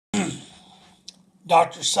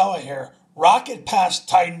Dr. Sella here. Rocket Pass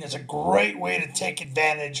Titan is a great way to take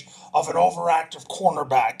advantage of an overactive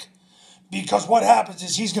cornerback because what happens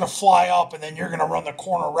is he's going to fly up and then you're going to run the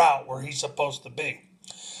corner route where he's supposed to be.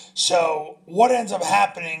 So what ends up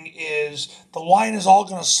happening is the line is all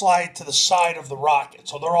going to slide to the side of the Rocket.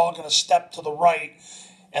 So they're all going to step to the right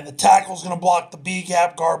and the tackle's going to block the B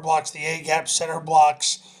gap, guard blocks the A gap, center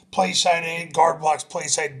blocks play side A, guard blocks play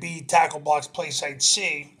side B, tackle blocks play side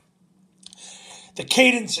C. The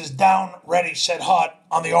cadence is down, ready, set, hot.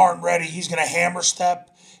 On the arm, ready, he's going to hammer step.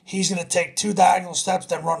 He's going to take 2 diagonal steps,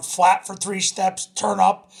 then run flat for 3 steps, turn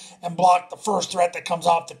up, and block the first threat that comes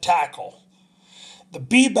off the tackle. The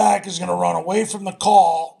B back is going to run away from the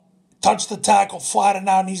call, touch the tackle, flatten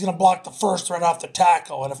out, and he's going to block the first threat off the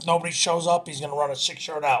tackle. And if nobody shows up, he's going to run a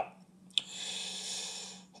 6-yard out.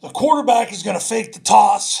 The quarterback is going to fake the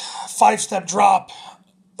toss, 5-step drop.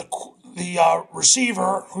 The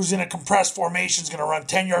receiver, who's in a compressed formation, is going to run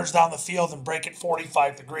 10 yards down the field and break it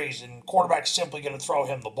 45 degrees, and the quarterback's simply going to throw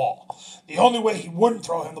him the ball. The only way he wouldn't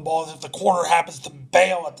throw him the ball is if the corner happens to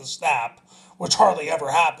bail at the snap, which hardly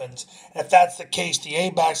ever happens. And if that's the case, the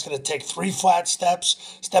A-back's going to take 3 flat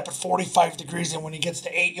steps, step at 45 degrees, and when he gets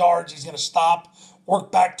to 8 yards, he's going to stop,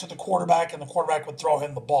 work back to the quarterback, and the quarterback would throw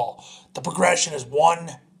him the ball. The progression is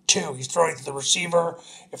 1, 2. He's throwing to the receiver.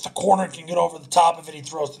 If the corner can get over the top of it, he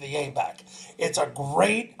throws to the A-back. It's a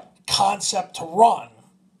great concept to run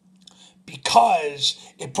because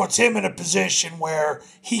it puts him in a position where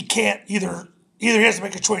he can't either he has to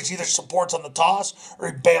make a choice, either supports on the toss or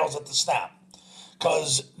he bails at the snap.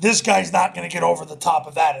 Because this guy's not going to get over the top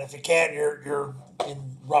of that, and if he can, you're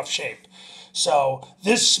in rough shape. So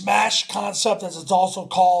this smash concept, as it's also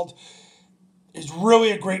called, is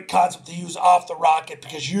really a great concept to use off the Rocket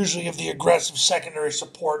because usually you have the aggressive secondary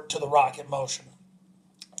support to the Rocket motion.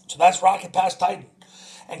 So that's Rocket Pass Titan.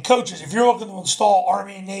 And coaches, if you're looking to install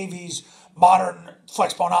Army and Navy's modern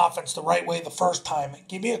Flexbone offense the right way the first time,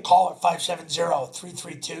 give me a call at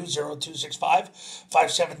 570-332-0265,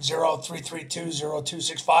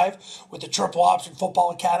 570-332-0265. With the Triple Option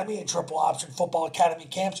Football Academy and Triple Option Football Academy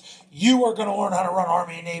camps, you are going to learn how to run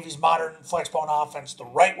Army and Navy's modern Flexbone offense the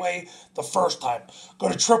right way the first time. Go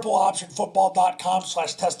to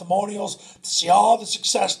tripleoptionfootball.com/testimonials to see all the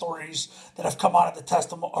success stories that have come out of the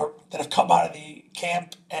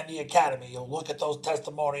camp and the academy. You'll look at those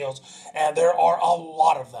testimonials, and there are a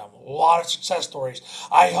lot of them, a lot of success stories.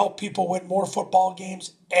 I help people win more football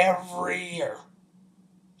games every year.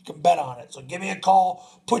 You can bet on it. So give me a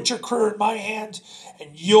call, put your career in my hands,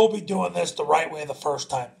 and you'll be doing this the right way the first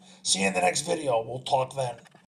time. See you in the next video. We'll talk then.